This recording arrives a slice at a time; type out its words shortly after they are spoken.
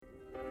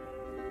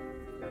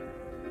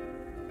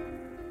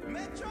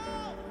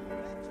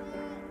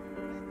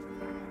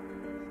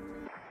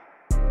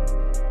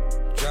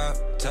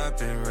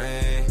top and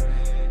rain.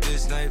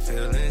 This night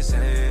feel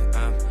insane.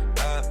 I'm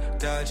up,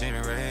 dodging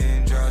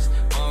raindrops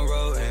on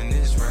road in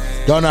this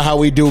rain. Y'all know how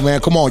we do,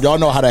 man. Come on, y'all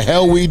know how the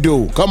hell we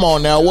do. Come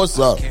on now, what's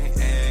up?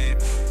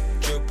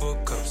 Triple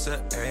cups of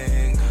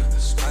anger.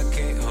 I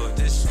can't hold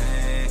this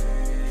thing.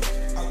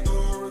 I throw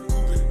a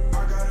recoup.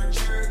 I got a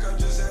trick, I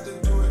just had to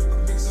do it. I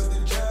mix up the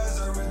jazz,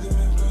 I rhythm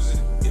and blues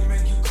it. It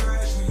make you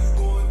crash when you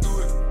going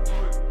through it.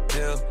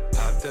 Pill,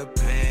 pop the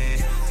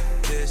pain.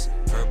 This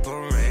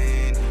purple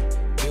rain.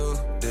 Do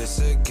this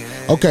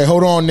again. Okay,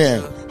 hold on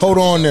then.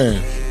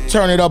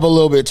 Turn it up a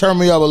little bit. Turn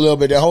me up a little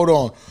bit. Then hold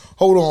on.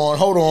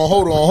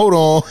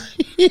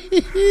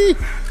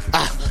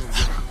 Ah.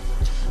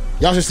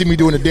 Y'all should see me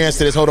doing the dance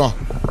to this. Hold on.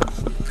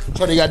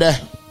 Shorty got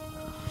that.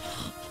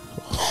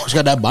 Oh, she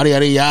got that body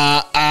out of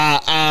ya.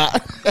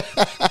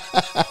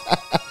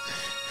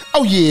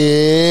 Oh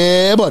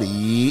yeah,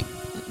 buddy.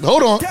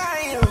 Hold on.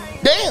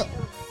 Damn.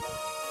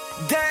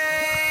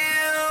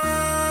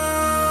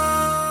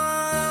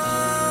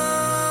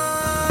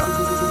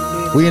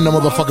 We in the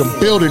motherfucking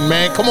building,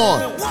 man. Come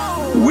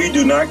on. We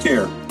do not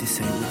care.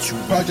 This ain't what you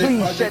want.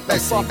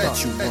 This ain't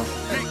what you want.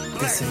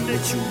 This ain't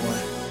what you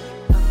want.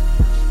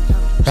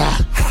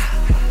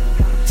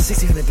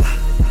 1600 block.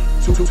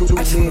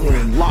 Two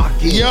men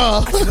lock in.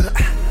 Yeah.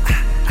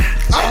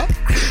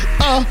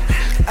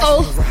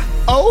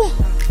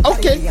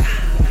 Okay.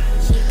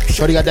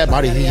 Shorty got that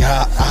body.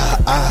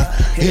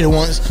 Hit it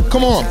once.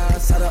 Come on.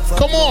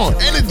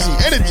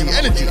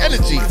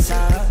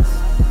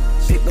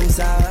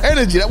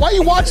 Energy. Why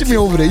you watching me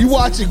over there? You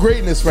watching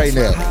greatness right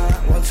now.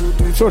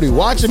 Shorty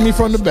watching me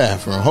from the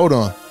bathroom. Hold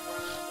on.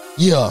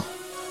 Yeah.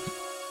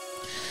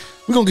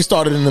 We're going to get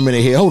started in a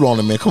minute here. Hold on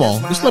a minute. Come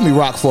on. Just let me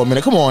rock for a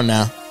minute. Come on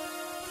now.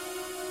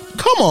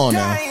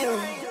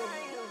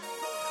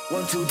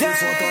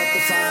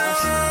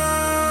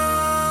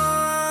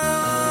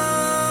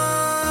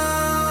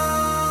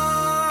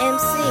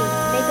 MC,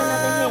 make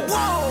another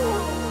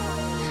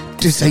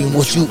hit. This ain't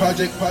what you...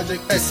 Project.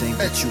 This ain't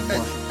what you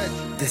want.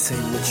 This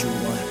ain't what you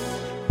want.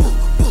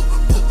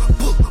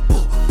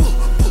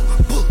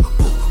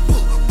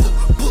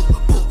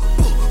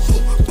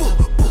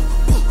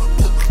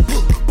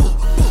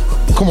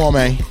 Come on,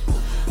 man.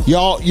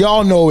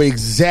 Y'all know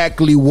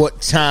exactly what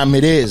time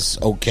it is,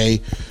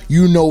 okay?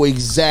 You know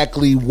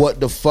exactly what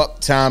the fuck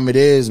time it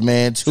is,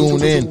 man.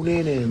 Tune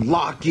in and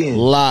lock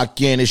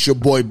in. It's your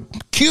boy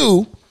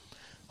Q,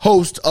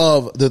 host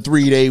of the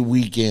 3-Day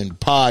Weekend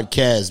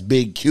podcast.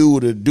 Big Q,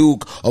 the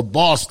Duke of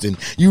Boston.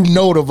 You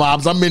know the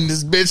vibes. I'm in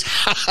this bitch.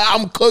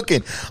 I'm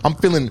cooking. I'm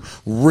feeling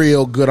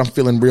real good. I'm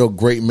feeling real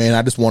great, man.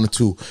 I just wanted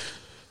to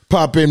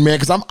pop in, man,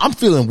 because I'm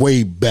feeling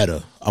way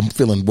better. A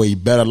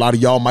lot of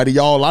y'all might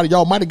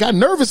have got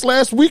nervous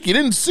last week. You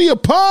didn't see a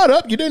pod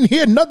up. You didn't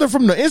hear nothing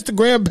from the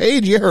Instagram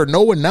page. You heard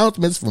no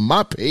announcements from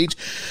my page.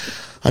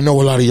 I know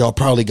a lot of y'all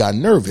probably got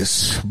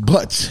nervous,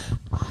 but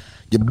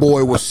your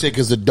boy was sick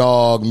as a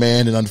dog,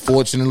 man. And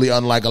unfortunately,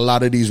 unlike a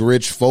lot of these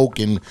rich folk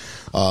and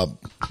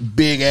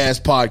big ass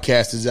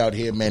podcasters out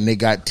here, man, they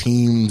got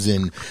teams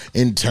and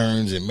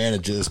interns and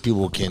managers.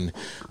 People can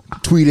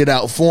tweet it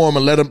out for them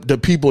and let the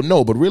people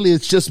know. But really,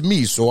 it's just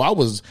me. So I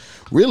was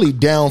really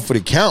down for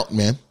the count,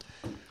 man.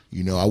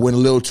 You know, I went a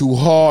little too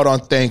hard on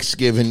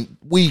Thanksgiving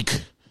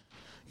week.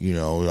 You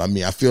know, I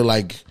mean, I feel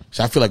like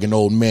an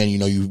old man. You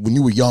know, when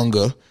you were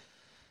younger,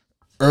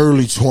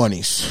 early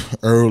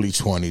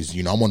 20s,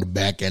 you know, I'm on the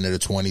back end of the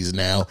 20s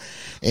now.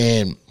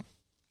 And,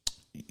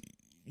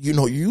 you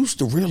know, you used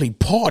to really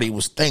party. It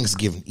was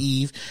Thanksgiving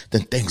Eve,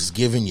 then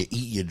Thanksgiving, you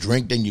eat, you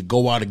drink, then you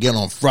go out again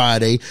on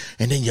Friday,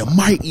 and then you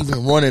might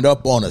even run it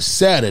up on a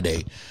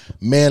Saturday.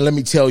 Man, let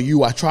me tell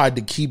you, I tried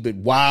to keep it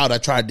wild. I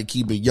tried to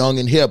keep it young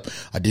and hip.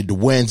 I did the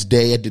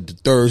Wednesday, I did the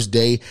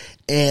Thursday,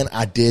 and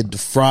I did the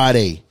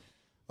Friday.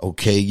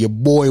 Okay, your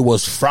boy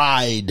was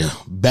fried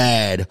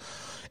bad.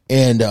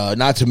 And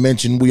not to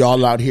mention, we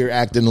all out here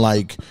acting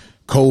like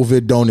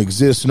COVID don't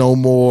exist no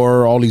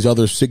more. All these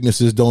other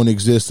sicknesses don't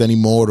exist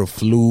anymore. The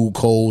flu,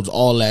 colds,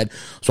 all that.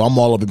 So I'm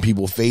all up in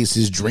people's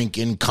faces,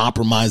 drinking,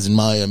 compromising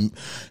my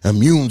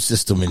immune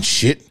system and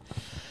shit.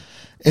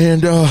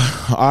 And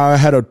I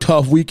had a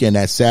tough weekend.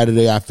 That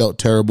Saturday, I felt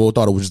terrible.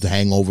 Thought it was just a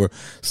hangover.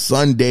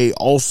 Sunday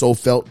also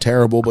felt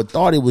terrible, but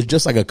thought it was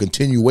just like a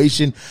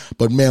continuation.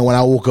 But man, when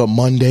I woke up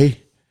Monday,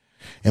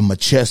 and my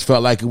chest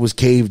felt like it was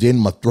caved in,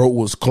 my throat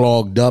was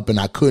clogged up, and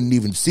I couldn't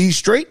even see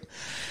straight,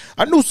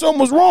 I knew something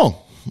was wrong.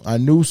 I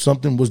knew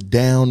something was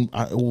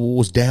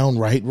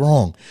downright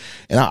wrong.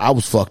 And I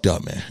was fucked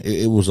up, man.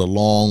 It was a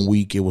long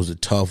week. It was a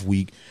tough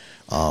week.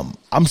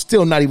 I'm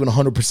still not even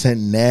 100%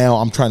 now.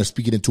 I'm trying to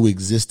speak it into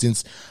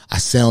existence. I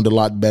sound a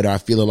lot better. I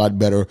feel a lot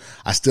better.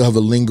 I still have a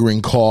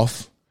lingering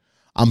cough.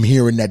 I'm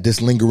hearing that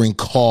this lingering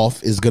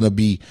cough is going to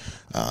be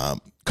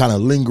kind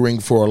of lingering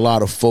for a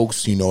lot of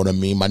folks, you know what I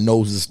mean? My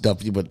nose is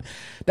stuffy, but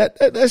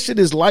that shit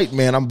is light,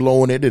 man. I'm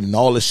blowing it and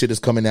all this shit is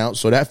coming out.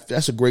 So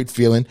that's a great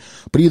feeling.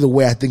 But either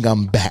way, I think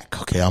I'm back.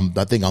 Okay.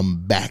 I think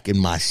I'm back in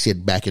my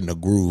shit, back in the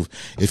groove.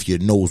 If you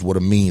knows what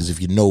it means,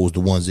 if you knows the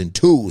ones in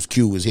twos,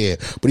 Q is here.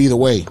 But either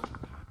way,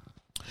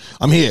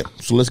 I'm here.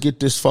 So let's get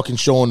this fucking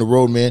show on the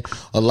road, man.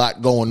 A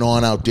lot going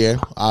on out there.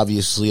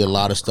 Obviously, a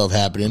lot of stuff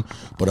happening.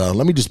 But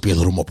let me just be a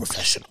little more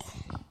professional.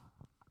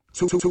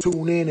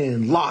 Tune in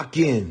and lock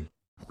in.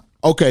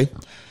 Okay.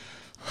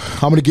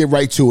 I'm going to get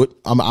right to it.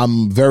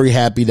 I'm very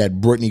happy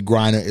that Britney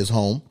Griner is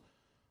home.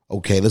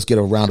 Okay, let's get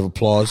a round of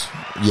applause.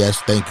 Yes,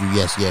 thank you.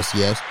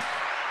 Yes.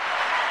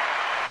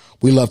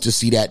 We love to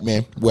see that,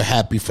 man. We're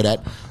happy for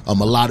that. A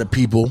lot of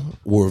people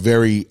were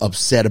very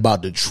upset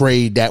about the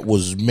trade that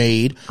was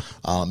made.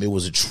 It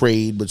was a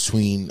trade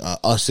between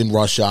us and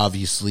Russia,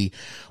 obviously.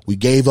 We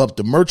gave up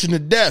the Merchant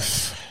of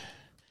Death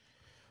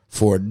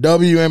for a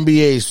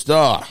WNBA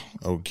star,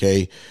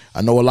 okay?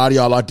 I know a lot of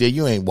y'all out there,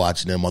 you ain't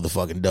watching that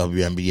motherfucking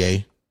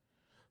WNBA.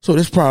 So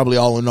this probably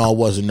all in all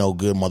wasn't no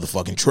good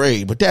motherfucking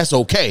trade, but that's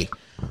okay.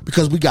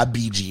 Because we got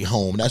BG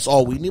home. That's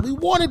all we need. We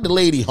wanted the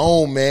lady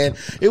home, man.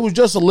 It was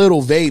just a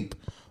little vape.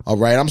 All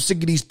right. I'm sick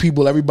of these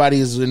people. Everybody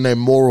is in their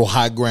moral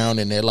high ground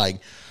and they're like,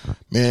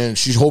 man,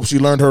 she hopes she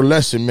learned her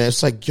lesson, man.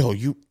 It's like, yo,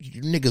 you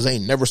niggas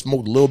ain't never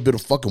smoked a little bit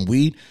of fucking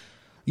weed.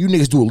 You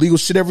niggas do illegal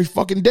shit every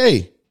fucking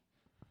day.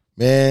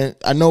 Man,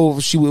 I know it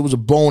was a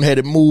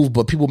boneheaded move,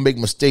 but people make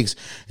mistakes,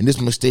 and this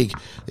mistake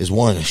is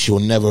one she'll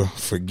never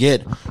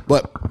forget.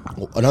 But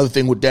another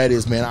thing with that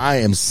is, man,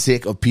 I am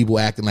sick of people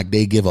acting like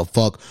they give a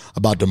fuck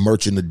about the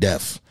Merchant of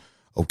Death,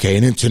 okay,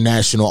 an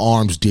international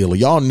arms dealer.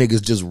 Y'all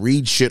niggas just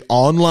read shit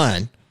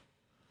online,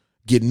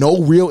 get no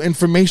real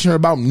information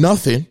about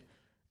nothing,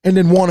 and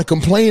then want to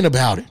complain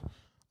about it,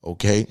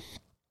 okay?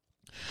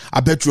 I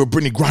bet you if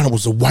Britney Griner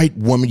was a white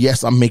woman,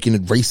 yes, I'm making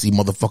it racy,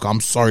 motherfucker.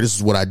 I'm sorry, this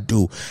is what I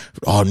do.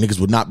 Oh, niggas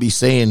would not be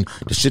saying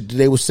the shit that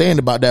they were saying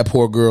about that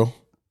poor girl.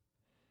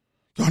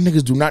 Y'all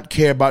niggas do not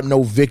care about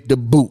no Victor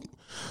Boot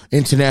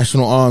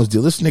international arms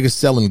deal. This nigga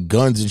selling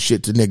guns and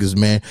shit to niggas,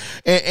 man.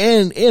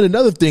 And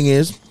another thing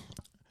is,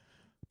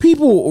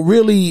 people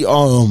really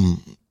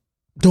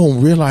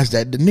don't realize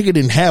that the nigga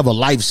didn't have a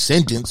life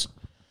sentence.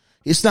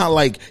 It's not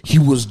like he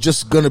was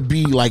just gonna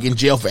be like in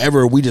jail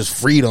forever. We just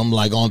freed him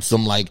like on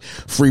some like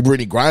free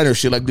Britney Griner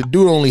shit. Like the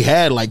dude only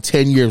had like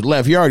 10 years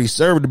left. He already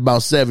served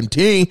about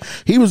 17.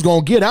 He was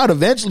gonna get out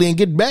eventually and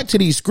get back to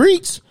these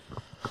streets.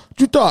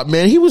 What you thought,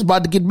 man? He was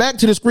about to get back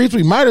to the streets.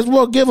 We might as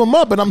well give him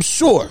up. And I'm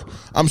sure.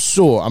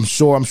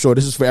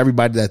 This is for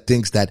everybody that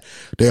thinks that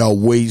they are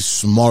way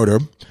smarter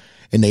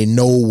and they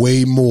know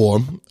way more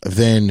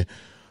than,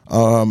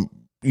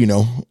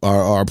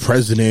 our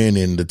president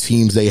and the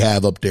teams they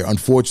have up there.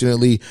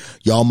 Unfortunately,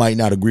 y'all might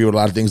not agree with a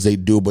lot of things they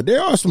do, but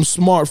there are some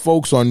smart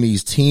folks on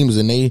these teams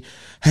and they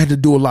had to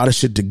do a lot of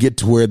shit to get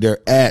to where they're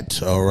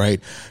at. All right.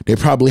 They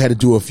probably had to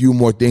do a few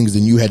more things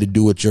than you had to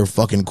do at your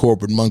fucking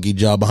corporate monkey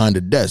job behind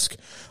the desk.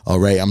 All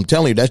right. I'm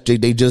telling you, that's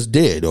they just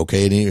did.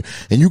 Okay.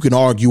 And you can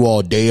argue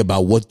all day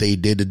about what they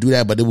did to do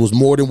that, but it was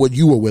more than what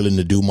you were willing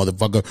to do,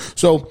 motherfucker.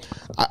 So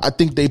I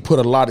think they put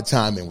a lot of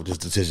time in with this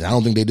decision. I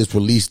don't think they just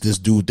released this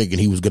dude thinking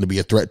he was going to be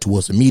a threat to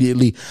us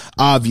immediately.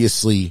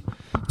 Obviously,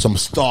 some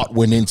thought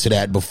went into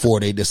that before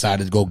they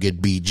decided to go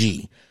get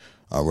BG.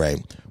 All right.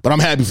 But I'm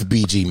happy for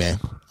BG, man.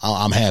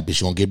 I'm happy.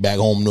 She gonna get back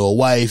home to her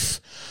wife,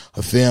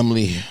 her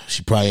family.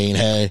 She probably ain't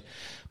had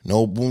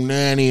no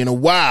nanny in a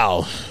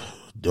while.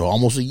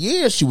 Almost a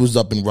year she was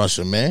up in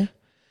Russia, man.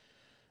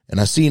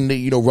 And I seen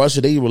that, Russia,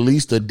 they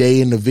released a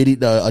day in the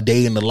video, a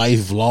day in the life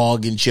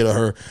vlog and shit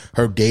of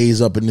her days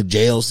up in the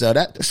jail cell.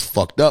 That's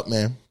fucked up,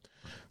 man.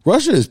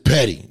 Russia is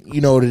petty.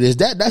 You know what it is?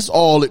 That's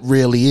all it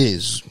really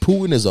is.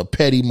 Putin is a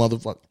petty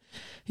motherfucker.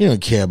 He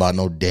don't care about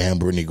no damn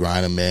Britney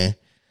Griner, man.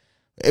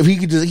 If he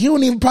he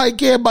don't even probably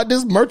care about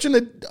this Merchant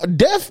of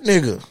Death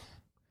nigga.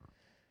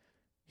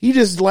 He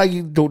just like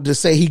to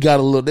say he got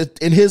a little,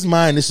 in his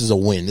mind, this is a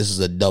win. This is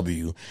a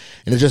W.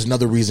 And it's just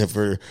another reason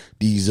for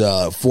these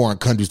foreign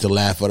countries to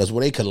laugh at us.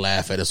 Well, they could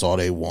laugh at us all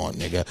they want,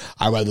 nigga.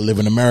 I'd rather live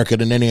in America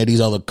than any of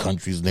these other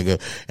countries, nigga.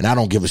 And I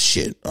don't give a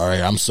shit. All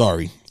right. I'm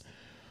sorry.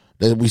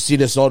 We see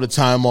this all the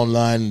time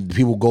online.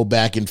 People go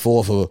back and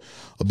forth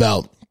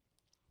about,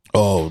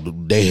 oh,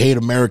 they hate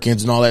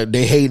Americans and all that.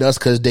 They hate us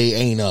because they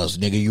ain't us,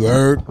 nigga. You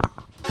heard?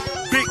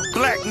 Big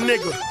black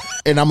nigga.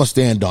 And I'm going to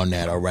stand on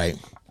that, all right?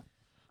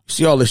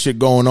 See all this shit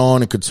going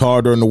on in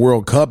Qatar during the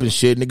World Cup and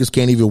shit. Niggas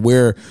can't even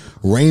wear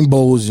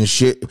rainbows and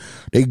shit.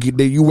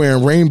 You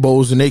wearing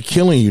rainbows and they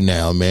killing you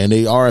now, man.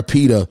 They RIP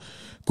to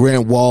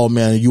Grant Wall,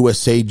 man, a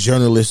USA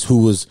journalist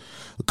who was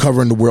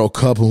covering the World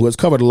Cup and who has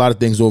covered a lot of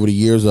things over the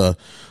years.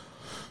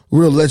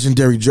 Real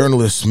legendary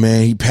journalist,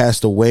 man. He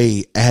passed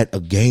away at a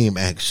game,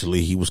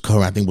 actually. He was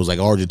covering, I think it was like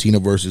Argentina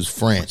versus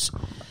France.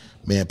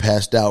 Man,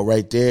 passed out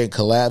right there and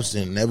collapsed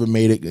and never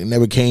made it,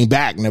 never came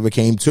back, never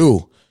came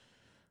to.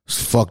 It's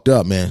fucked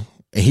up, man.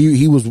 And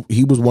he was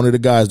one of the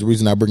guys, the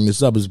reason I bring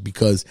this up is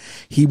because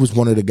he was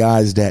one of the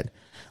guys that,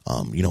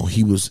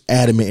 he was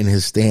adamant in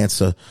his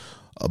stance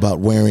about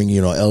wearing,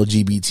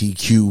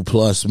 LGBTQ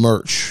plus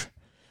merch.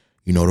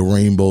 The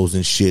rainbows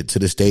and shit to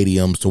the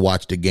stadiums to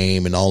watch the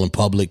game and all in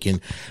public.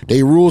 And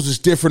they rules is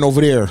different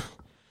over there.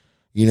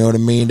 You know what I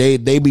mean? They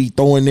be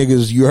throwing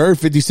niggas. You heard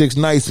 56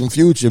 nights in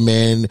Future,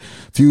 man.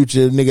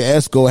 Future nigga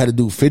Esco had to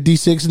do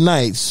 56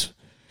 nights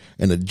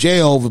in a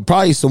jail for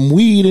probably some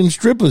weed and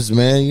strippers,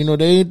 man. You know,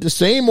 they ain't the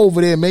same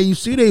over there, man. You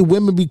see they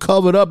women be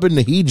covered up in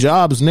the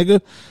hijabs,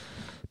 nigga.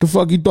 The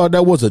fuck you thought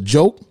that was a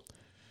joke?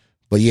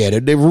 But yeah,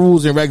 their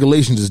rules and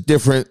regulations is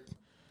different.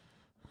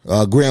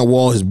 Grant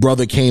Wall, his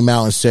brother, came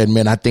out and said,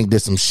 man, I think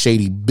there's some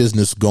shady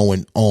business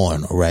going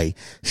on, all right?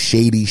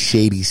 Shady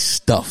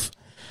stuff.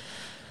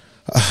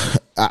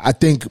 I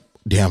think,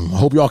 damn, I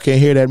hope y'all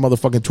can't hear that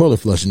motherfucking toilet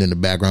flushing in the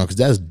background because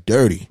that's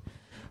dirty.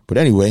 But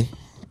anyway,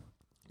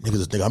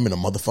 nigga, I'm in a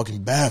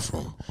motherfucking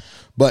bathroom.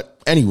 But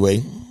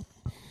anyway,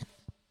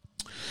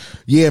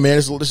 yeah, man,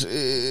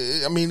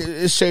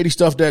 it's shady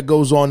stuff that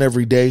goes on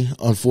every day.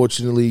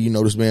 Unfortunately, you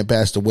know, this man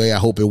passed away. I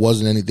hope it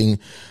wasn't anything,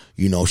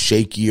 you know,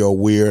 shaky or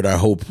weird. I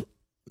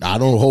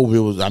don't hope it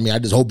was, I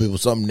just hope it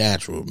was something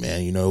natural,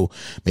 man. You know,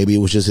 maybe it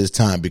was just his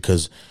time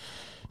because,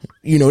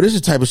 you know, this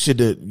is the type of shit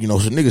that, you know,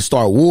 some niggas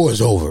start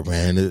wars over,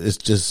 man. It's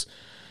just,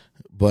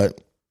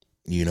 but,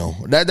 you know,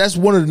 that's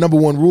one of the number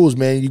one rules,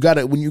 man. You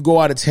gotta, when you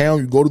go out of town,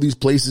 you go to these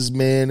places,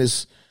 man,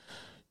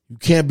 you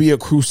can't be a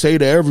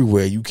crusader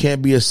everywhere. You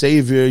can't be a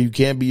savior. You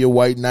can't be a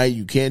white knight.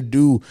 You can't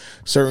do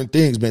certain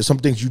things, man. Some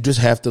things you just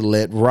have to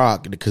let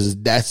rock because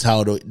that's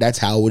how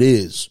it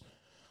is.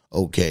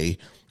 Okay.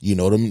 You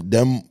know,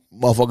 them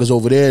motherfuckers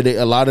over there,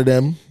 a lot of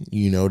them,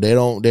 you know, they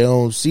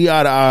don't see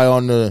eye to eye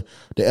on the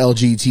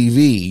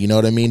LGTV. You know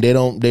what I mean? They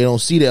don't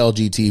see the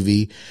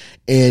LGTV,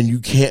 and you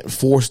can't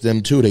force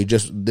them to.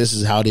 This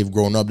is how they've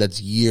grown up.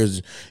 That's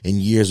years and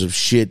years of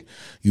shit.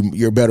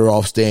 You're better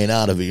off staying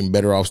out of it. You're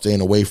better off staying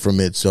away from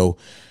it. So,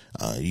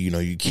 you know,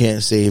 you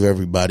can't save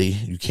everybody.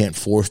 You can't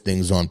force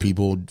things on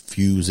people,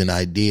 views and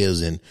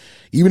ideas. And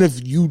even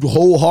if you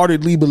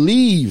wholeheartedly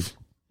believe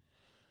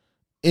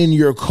in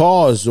your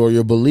cause or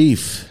your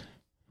belief,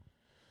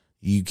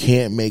 you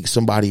can't make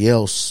somebody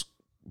else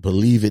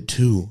believe it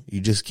too.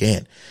 You just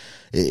can't.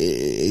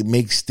 It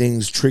makes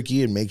things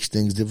tricky. It makes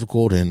things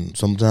difficult. And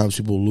sometimes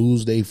people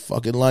lose their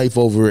fucking life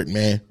over it,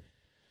 man.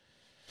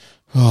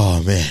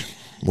 Oh, man.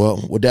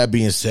 Well, with that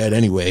being said,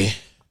 anyway.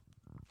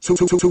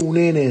 Tune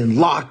in and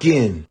lock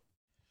in.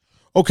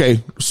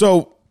 Okay,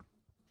 so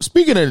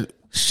speaking of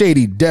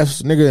shady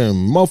deaths, nigga,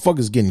 and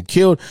motherfuckers getting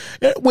killed.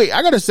 Wait,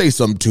 I gotta say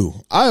something too.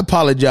 I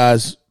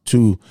apologize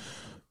to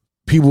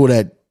people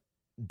that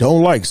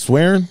don't like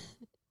swearing.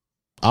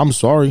 I'm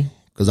sorry,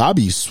 because I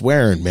be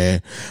swearing,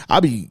 man. I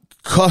be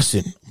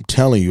cussing. I'm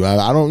telling you,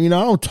 I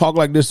don't talk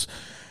like this.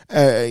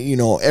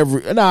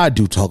 I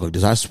do talk like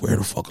this. I swear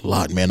the fuck a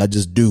lot, man. I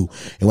just do.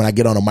 And when I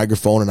get on a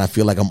microphone and I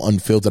feel like I'm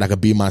unfiltered, I could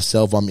be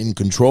myself, I'm in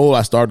control,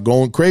 I start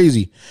going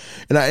crazy.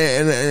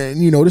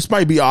 And you know, this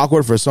might be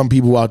awkward for some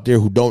people out there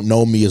who don't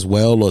know me as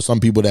well, or some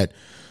people that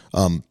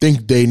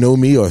think they know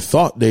me or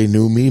thought they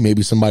knew me.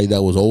 Maybe somebody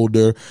that was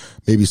older,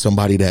 maybe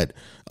somebody that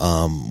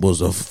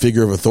was a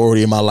figure of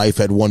authority in my life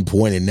at one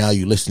point, and now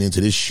you're listening to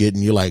this shit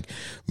and you're like,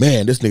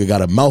 man, this nigga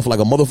got a mouth like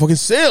a motherfucking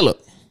sailor.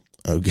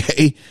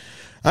 Okay?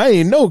 I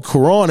ain't know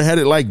Quran had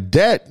it like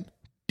that.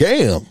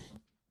 Damn,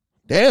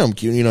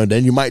 you know,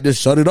 then you might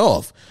just shut it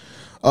off.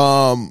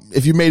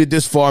 If you made it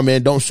this far,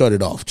 man, don't shut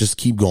it off. Just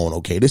keep going,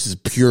 okay? This is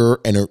pure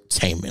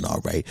entertainment,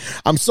 all right?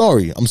 I'm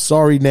sorry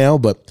now,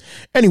 but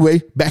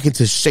anyway, back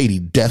into shady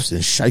deaths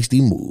and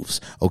shiesty moves,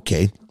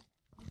 okay?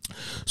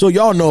 So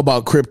y'all know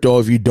about crypto.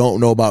 If you don't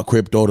know about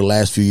crypto, the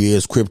last few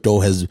years, crypto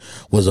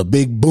was a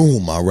big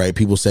boom, all right?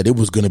 People said it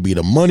was going to be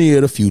the money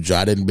of the future.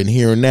 I didn't been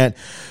hearing that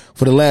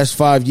for the last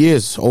 5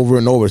 years over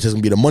and over. It's going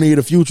to be the money of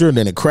the future, and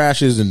then it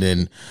crashes, and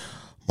then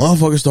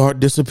motherfuckers start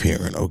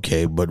disappearing,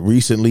 okay? But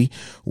recently,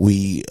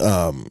 we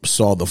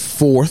saw the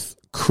fourth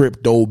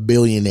crypto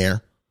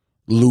billionaire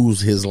lose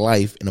his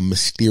life in a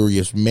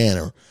mysterious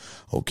manner,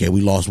 okay?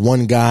 We lost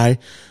one guy.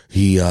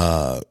 He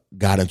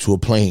got into a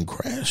plane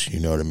crash, you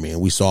know what I mean?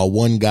 We saw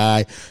one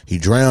guy, he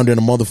drowned in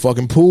a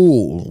motherfucking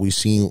pool. We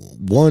seen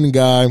one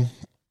guy,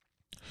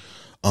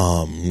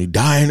 he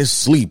die in his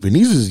sleep. And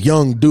these is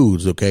young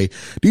dudes, okay?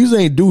 These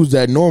ain't dudes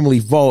that normally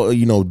fall,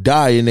 you know,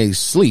 die in their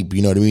sleep,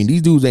 you know what I mean?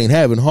 These dudes ain't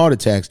having heart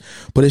attacks,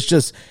 but it's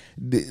just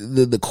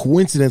the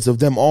coincidence of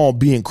them all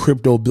being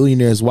crypto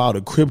billionaires while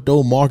the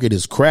crypto market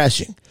is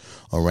crashing.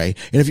 All right.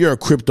 And if you're a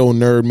crypto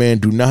nerd, man,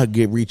 do not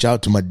reach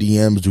out to my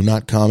DMs. Do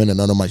not comment on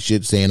none of my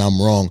shit saying I'm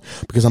wrong,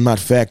 because I'm not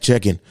fact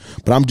checking,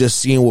 but I'm just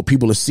seeing what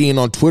people are seeing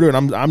on Twitter,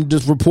 and I'm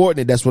just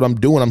reporting it. That's what I'm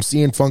doing. I'm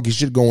seeing funky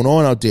shit going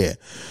on out there.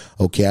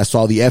 Okay. I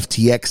saw the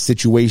FTX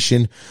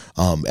situation.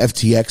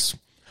 FTX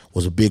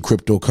was a big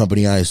crypto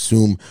company, I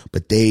assume,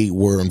 but they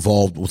were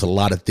involved with a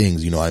lot of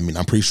things. You know, I mean,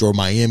 I'm pretty sure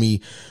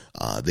Miami,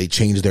 they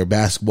changed their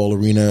basketball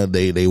arena.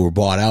 They were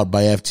bought out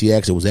by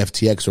FTX. It was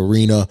FTX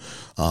Arena.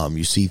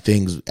 You see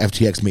things.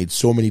 FTX made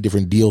so many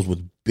different deals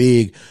with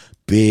big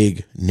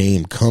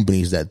name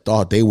companies that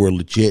thought they were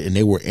legit and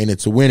they were in it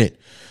to win it.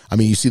 I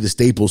mean, you see the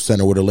Staples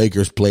Center where the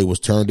Lakers play was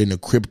turned into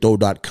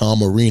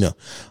crypto.com arena.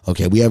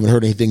 Okay. We haven't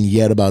heard anything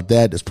yet about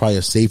that. It's probably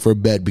a safer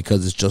bet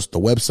because it's just the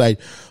website,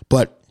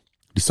 but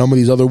some of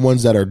these other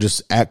ones that are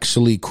just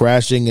actually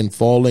crashing and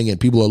falling and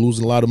people are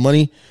losing a lot of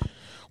money,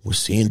 we're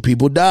seeing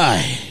people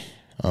die.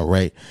 All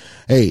right.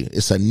 Hey,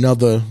 it's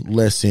another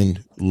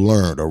lesson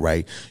learned. All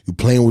right. You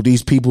playing with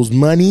these people's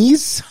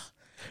monies,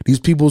 these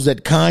peoples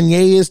that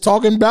Kanye is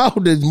talking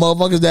about, these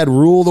motherfuckers that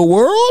rule the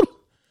world.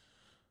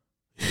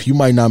 You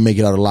might not make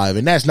it out alive.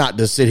 And that's not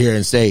to sit here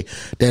and say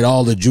that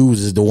all the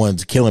Jews is the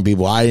ones killing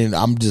people.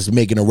 I'm just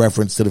making a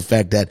reference to the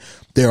fact that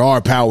there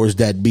are powers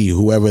that be,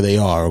 whoever they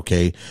are.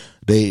 Okay.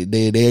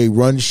 They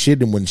run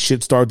shit. And when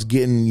shit starts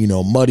getting,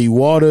 muddy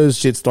waters,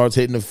 shit starts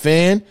hitting the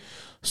fan,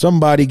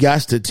 somebody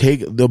got to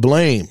take the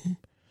blame.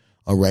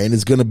 All right. And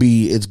it's going to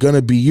be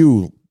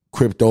you,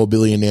 crypto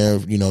billionaire,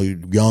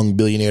 young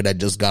billionaire that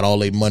just got all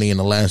their money in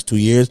the last 2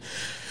 years.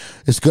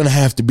 It's going to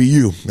have to be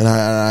you. And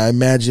I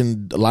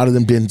imagine a lot of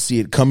them didn't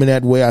see it coming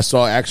that way. I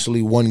saw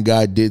actually one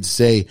guy did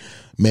say,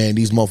 man,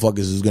 these motherfuckers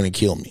is going to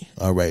kill me.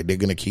 All right. They're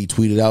going to keep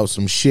tweeted out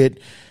some shit.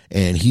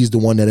 And he's the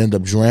one that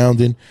ended up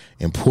drowning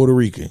in Puerto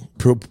Rico.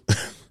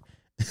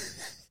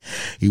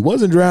 He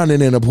wasn't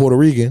drowning in a Puerto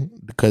Rican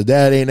because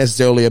that ain't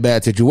necessarily a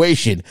bad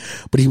situation,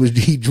 but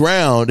he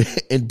drowned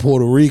in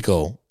Puerto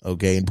Rico.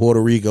 Okay. In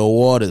Puerto Rico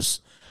waters.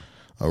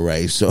 All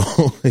right. So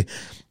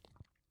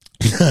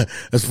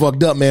that's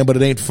fucked up, man, but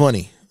it ain't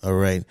funny. All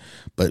right.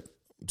 But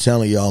I'm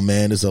telling y'all,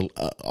 man, there's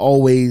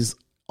always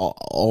a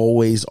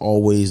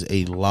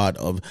lot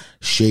of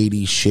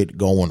shady shit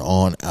going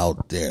on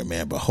out there,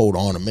 man. But hold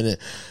on a minute.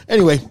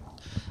 Anyway,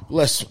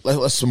 let's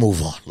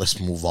move on.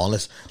 Let's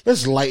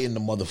lighten the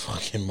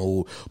motherfucking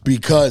mood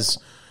because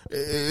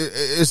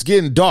it's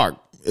getting dark.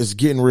 It's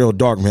getting real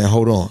dark, man.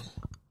 Hold on.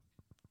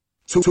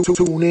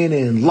 Tune in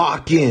and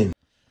lock in.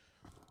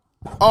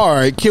 All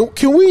right,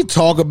 can we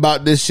talk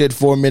about this shit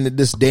for a minute?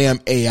 This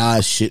damn AI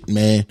shit,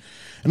 man.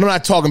 And I'm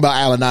not talking about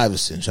Allen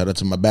Iverson. Shout out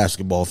to my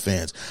basketball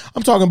fans.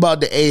 I'm talking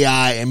about the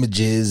AI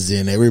images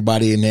and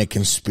everybody in their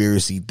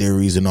conspiracy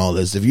theories and all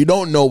this. If you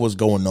don't know what's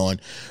going on,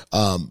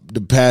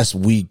 the past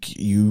week,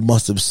 you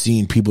must have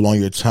seen people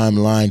on your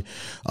timeline,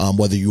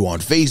 whether you're on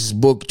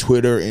Facebook,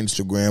 Twitter,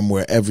 Instagram,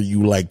 wherever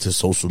you like to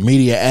social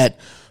media at.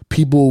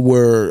 People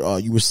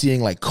you were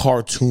seeing like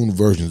cartoon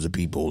versions of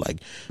people,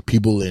 like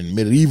people in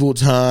medieval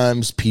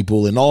times,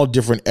 people in all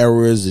different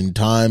eras and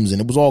times. And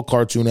it was all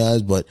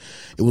cartoonized, but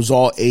it was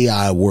all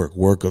AI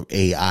work of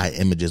AI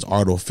images,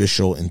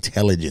 artificial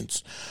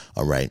intelligence.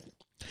 All right.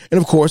 And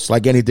of course,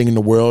 like anything in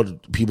the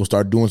world, people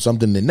start doing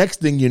something. The next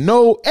thing you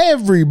know,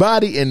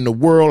 everybody in the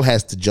world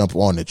has to jump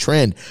on the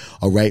trend.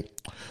 All right.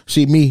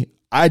 See me,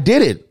 I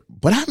did it.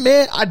 But I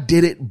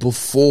did it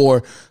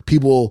before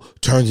people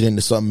turned it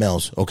into something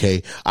else.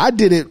 Okay. I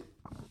did it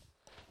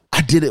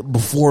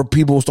before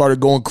people started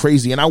going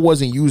crazy, and I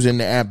wasn't using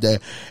the app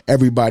that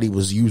everybody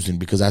was using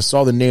because I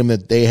saw the name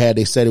that they had.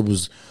 They said it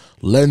was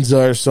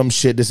Lenza or some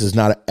shit. This is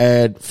not an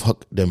ad.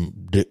 Fuck them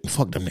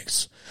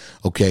niggas.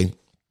 Okay.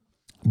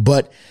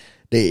 But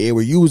they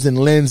were using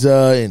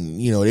Lenza and,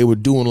 they were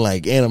doing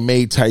like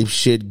anime type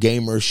shit,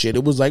 gamer shit.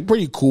 It was like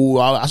pretty cool.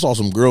 I saw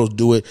some girls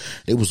do it.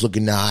 They was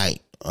looking nice.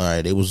 All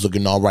right, it was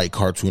looking all right,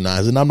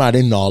 cartoonized, and I'm not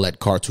into all that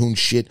cartoon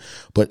shit,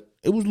 but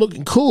it was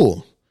looking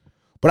cool.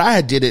 But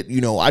I did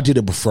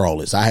it before all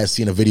this. I had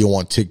seen a video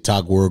on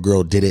TikTok where a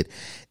girl did it,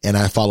 and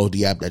I followed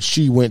the app that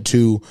she went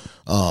to.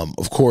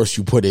 Of course,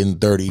 you put in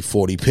 30,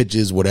 40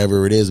 pictures,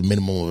 whatever it is, a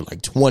minimum of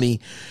like 20,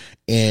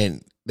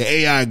 and the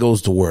AI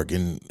goes to work.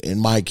 And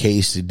in my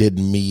case, it did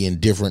me in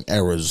different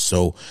eras.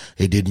 So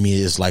it did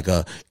me as like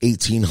a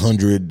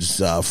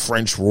 1800s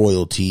French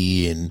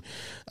royalty and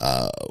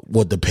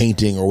what the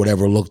painting or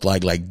whatever looked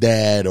like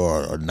that,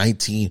 or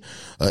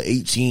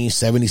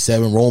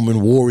 1877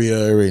 Roman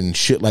warrior and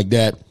shit like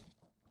that.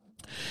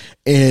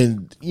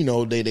 And,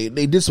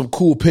 they did some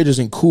cool pictures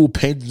and cool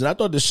paintings, and I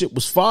thought this shit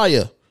was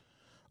fire.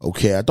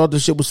 Okay, I thought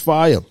this shit was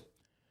fire.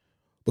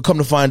 But come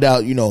to find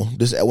out,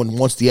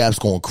 once the app's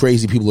going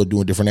crazy, people are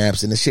doing different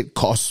apps, and the shit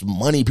costs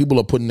money. People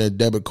are putting their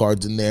debit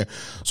cards in there.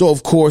 So,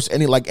 of course,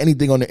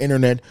 anything on the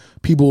internet,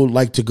 people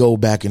like to go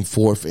back and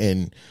forth,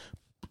 and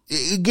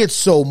it gets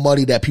so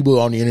muddy that people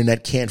on the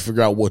internet can't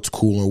figure out what's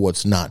cool or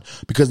what's not.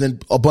 Because then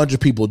a bunch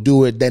of people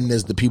do it. Then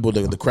there's the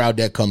crowd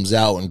that comes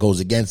out and goes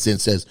against it and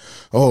says,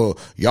 "Oh,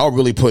 y'all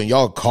really putting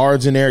y'all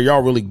cards in there?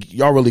 Y'all really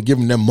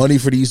giving them money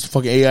for these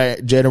fucking AI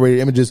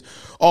generated images?"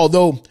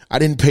 Although I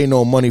didn't pay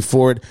no money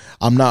for it,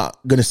 I'm not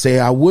gonna say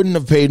I wouldn't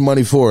have paid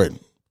money for it.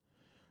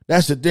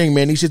 That's the thing,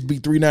 man. These shit be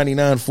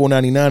 $3.99,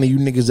 $4.99, and you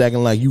niggas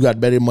acting like you got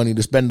better money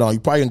to spend on. You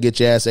probably gonna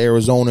get your ass to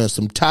Arizona and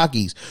some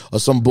Takis or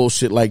some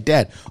bullshit like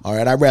that. All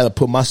right, I'd rather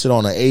put my shit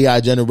on an AI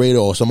generator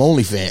or some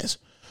OnlyFans.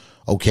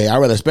 Okay, I'd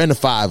rather spend the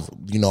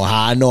 $5.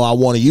 How I know I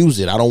want to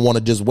use it. I don't want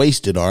to just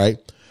waste it. All right,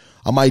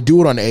 I might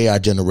do it on the AI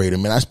generator,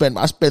 man. I spent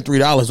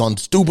 $3 on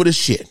stupidest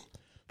shit.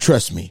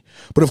 Trust me.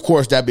 But of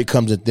course, that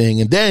becomes a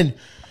thing, and then,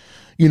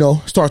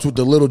 starts with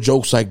the little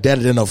jokes like that.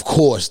 And then, of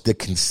course, the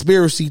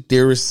conspiracy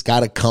theorists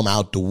got to come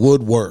out the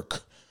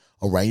woodwork.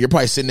 All right. You're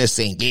probably sitting there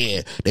saying,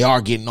 yeah, they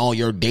are getting all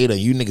your data.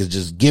 You niggas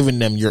just giving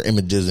them your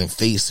images and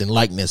face and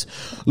likeness.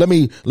 Let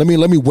me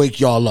wake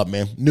y'all up,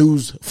 man.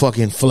 News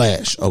fucking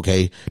flash.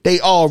 Okay. They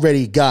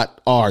already got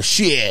our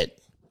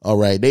shit. All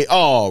right. They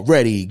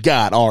already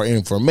got our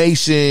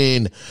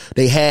information.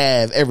 They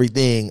have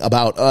everything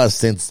about us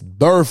since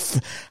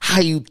birth.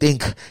 How you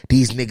think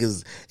these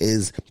niggas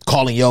is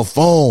calling your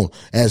phone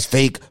as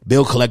fake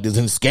bill collectors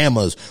and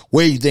scammers?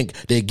 Where you think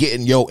they're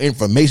getting your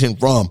information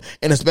from?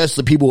 And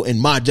especially people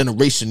in my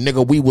generation,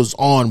 nigga, we was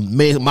on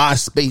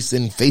MySpace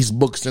and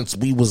Facebook since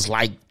we was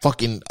like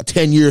fucking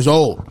 10 years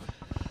old.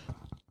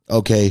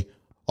 Okay.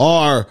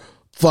 Our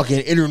fucking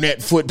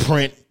internet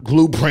footprint,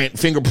 blueprint,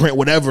 fingerprint,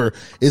 whatever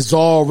is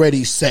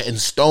already set in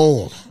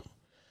stone.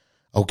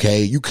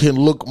 Okay. You can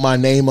look my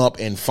name up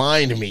and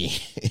find me.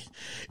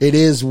 It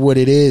is what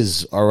it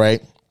is. All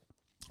right.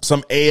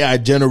 Some AI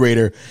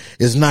generator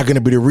is not going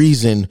to be the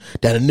reason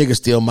that a nigga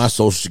steal my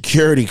social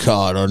security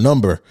card or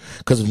number.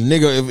 Cause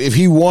if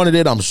he wanted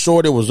it, I'm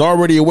sure there was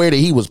already a way that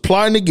he was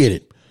plotting to get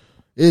it.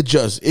 It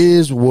just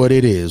is what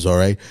it is. All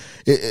right.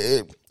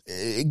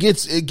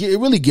 It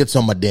really gets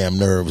on my damn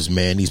nerves,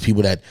 man. These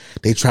people that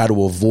they try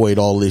to avoid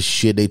all this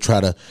shit. They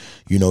try to,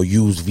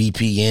 use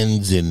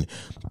VPNs and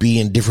be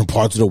in different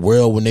parts of the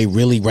world when they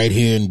really right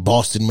here in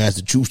Boston,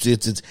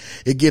 Massachusetts.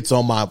 It gets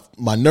on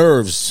my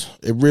nerves.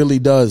 It really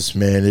does,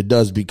 man. It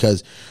does,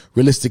 because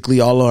realistically,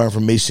 all our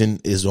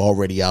information is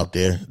already out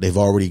there. They've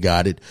already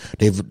got it.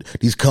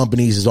 These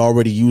companies is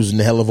already using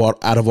the hell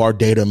out of our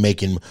data,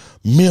 making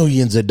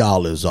millions of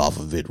dollars off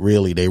of it.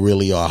 Really, they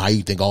really are. How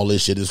you think all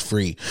this shit is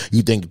free?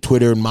 You think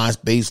Twitter and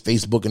MySpace,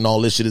 Facebook and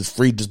all this shit is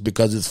free just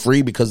because it's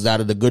free, because it's out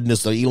of the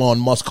goodness of Elon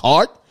Musk's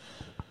heart?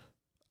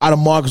 Out of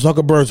Mark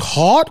Zuckerberg's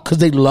heart, because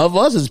they love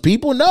us as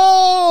people?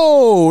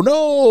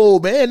 No,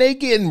 man. They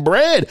getting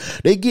bread.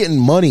 They getting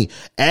money.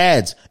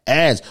 Ads.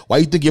 Why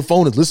you think your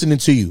phone is listening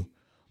to you?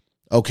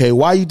 Okay,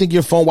 why you think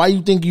your phone, why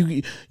you think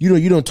you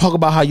don't talk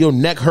about how your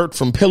neck hurt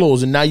from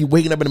pillows and now you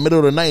waking up in the middle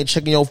of the night and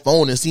checking your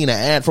phone and seeing an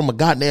ad from a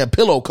goddamn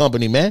pillow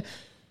company, man?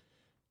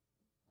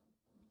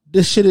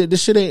 This shit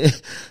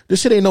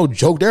ain't no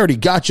joke. They already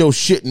got your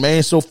shit,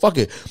 man. So fuck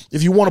it.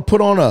 If you want to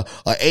put on a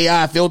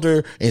AI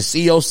filter and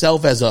see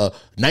yourself as a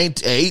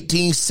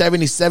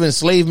 1877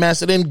 slave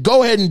master, then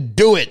go ahead and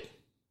do it.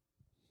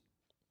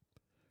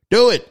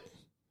 Do it.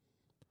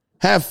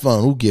 Have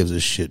fun. Who gives a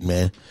shit,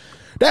 man?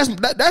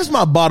 That's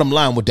my bottom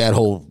line with that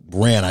whole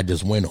rant I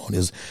just went on,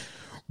 is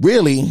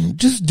really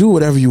just do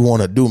whatever you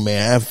want to do,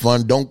 man. Have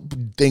fun. Don't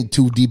think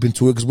too deep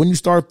into it, because when you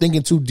start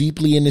thinking too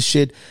deeply in this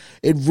shit,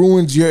 it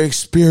ruins your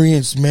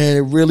experience, man.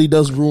 It really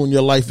does ruin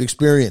your life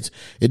experience.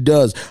 It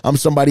does. I'm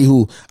somebody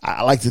who,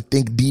 I like to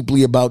think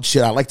deeply about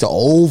shit. I like to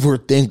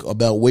overthink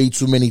about way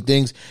too many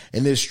things,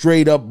 and it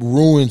straight up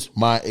ruins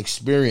my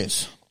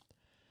experience.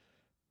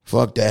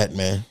 Fuck that,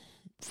 man.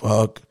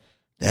 Fuck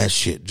that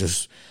shit.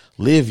 Just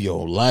live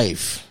your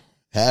life.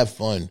 Have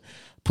fun.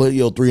 Put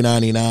your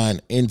 $3.99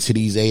 into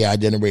these AI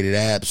generated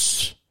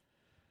apps.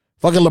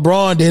 Fucking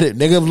LeBron did it,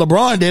 nigga. If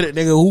LeBron did it,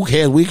 nigga, who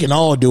cares? We can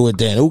all do it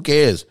then. Who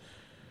cares?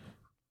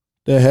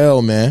 The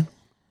hell, man.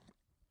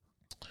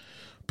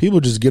 People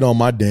just get on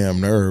my damn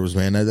nerves,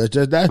 man.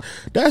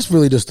 That's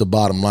really just the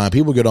bottom line.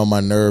 People get on my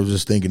nerves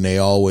just thinking they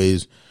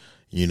always,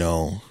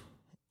 are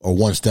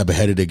one step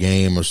ahead of the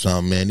game or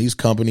something, man. These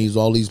companies,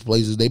 all these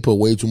places, they put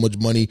way too much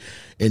money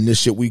in this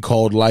shit we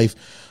called life.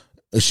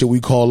 The shit we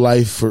call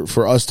life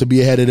for us to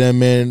be ahead of them,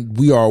 man.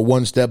 We are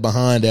one step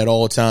behind at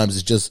all times.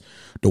 It's just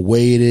the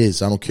way it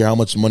is. I don't care how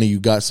much money you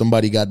got.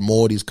 Somebody got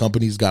more. These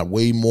companies got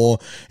way more,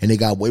 and they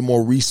got way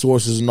more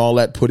resources and all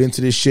that put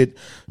into this shit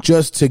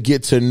just to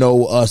get to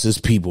know us as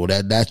people.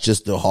 That's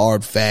just the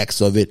hard facts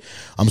of it.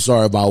 I'm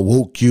sorry if I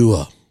woke you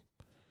up.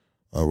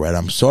 All right.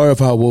 I'm sorry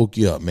if I woke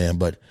you up, man,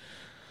 but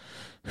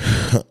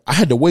I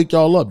had to wake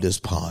y'all up this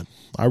pod.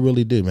 I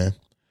really did, man.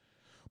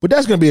 But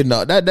that's going to be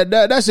enough.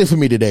 That's it for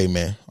me today,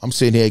 man. I'm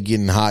sitting here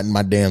getting hot in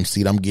my damn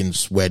seat. I'm getting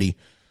sweaty,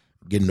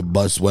 getting the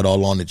butt sweat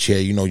all on the chair.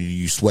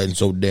 You sweating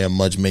so damn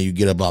much, man. You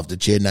get up off the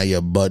chair. Now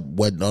your butt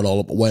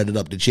wetted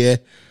up the chair.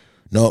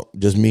 No,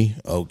 just me?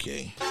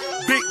 Okay.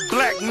 Big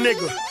black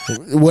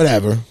nigga.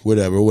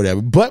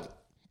 Whatever. But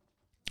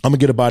I'm going to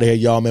get up out of here,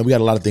 y'all, man. We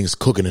got a lot of things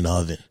cooking in the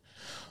oven.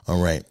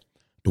 All right.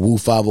 The Woo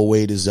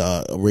 508 is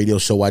a radio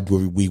show I do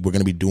every week. We're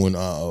going to be doing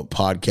a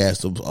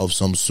podcast of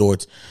some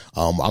sorts.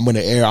 I'm going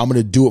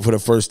to do it for the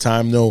first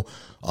time though,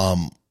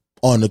 on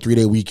the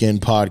 3-Day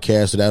Weekend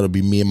podcast. So that'll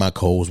be me and my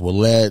co-host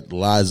Willette,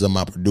 Liza,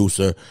 my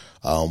producer.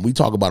 We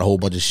talk about a whole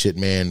bunch of shit,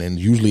 man. And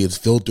usually it's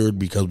filtered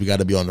because we got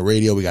to be on the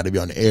radio. We got to be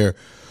on the air,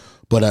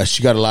 but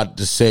she got a lot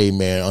to say,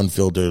 man,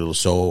 unfiltered.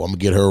 So I'm gonna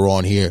get her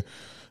on here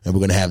and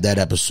we're going to have that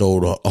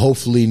episode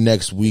hopefully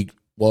next week.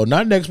 Well,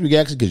 not next week,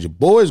 actually, because your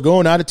boy's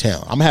going out of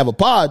town. I'm going to have a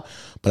pod,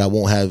 but I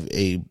won't have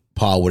a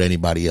pod with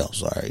anybody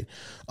else, all right?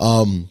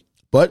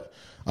 But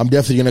I'm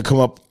definitely going to come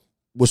up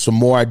with some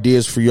more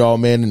ideas for y'all,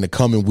 man, in the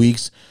coming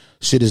weeks.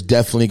 Shit is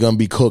definitely going to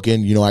be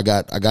cooking. I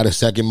got a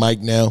second mic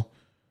now.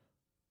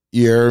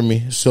 You heard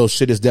me? So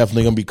shit is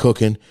definitely going to be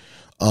cooking.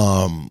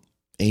 And,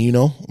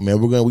 man,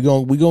 we're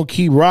going to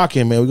keep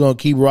rocking, man. We're going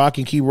to keep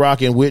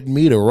rocking with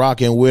me, the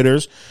Rockin'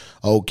 Witters.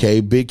 Okay,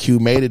 Big Q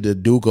made it, the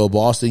Duke of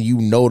Boston. The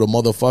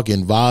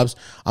motherfucking vibes.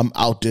 I'm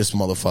out this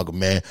motherfucker,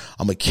 man.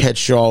 I'm going to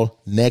catch y'all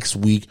next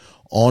week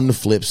on the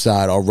flip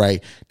side, all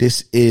right,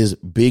 this is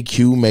Big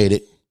Q made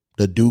it,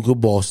 the Duke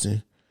of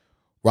Boston,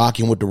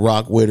 rocking with the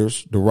Rockin'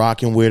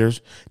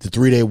 Witters, the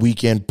 3-day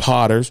weekend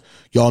Potters.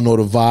 Y'all know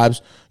the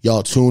vibes.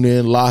 Y'all tune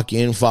in, lock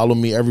in, follow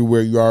me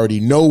everywhere. You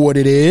already know what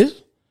it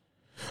is.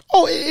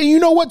 Oh, and you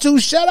know what, too?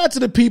 Shout out to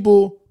the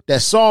people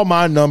that saw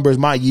my numbers,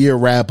 my year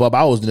wrap up.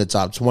 I was in the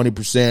top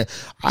 20%.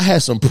 I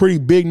had some pretty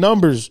big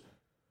numbers.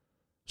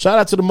 Shout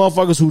out to the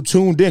motherfuckers who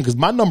tuned in, because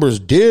my numbers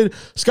did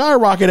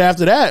skyrocket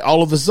after that.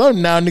 All of a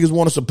sudden, now niggas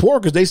want to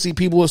support because they see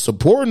people are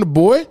supporting the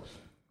boy.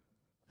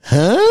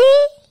 Huh?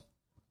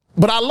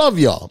 But I love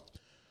y'all.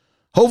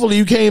 Hopefully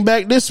you came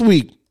back this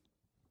week.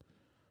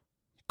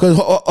 Because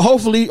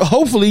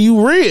hopefully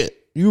you read.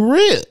 You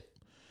read.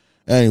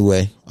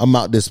 Anyway, I'm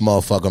out this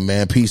motherfucker,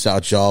 man. Peace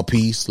out, y'all.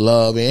 Peace,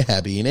 love, and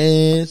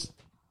happiness.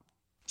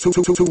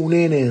 Tune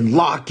in and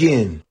lock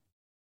in.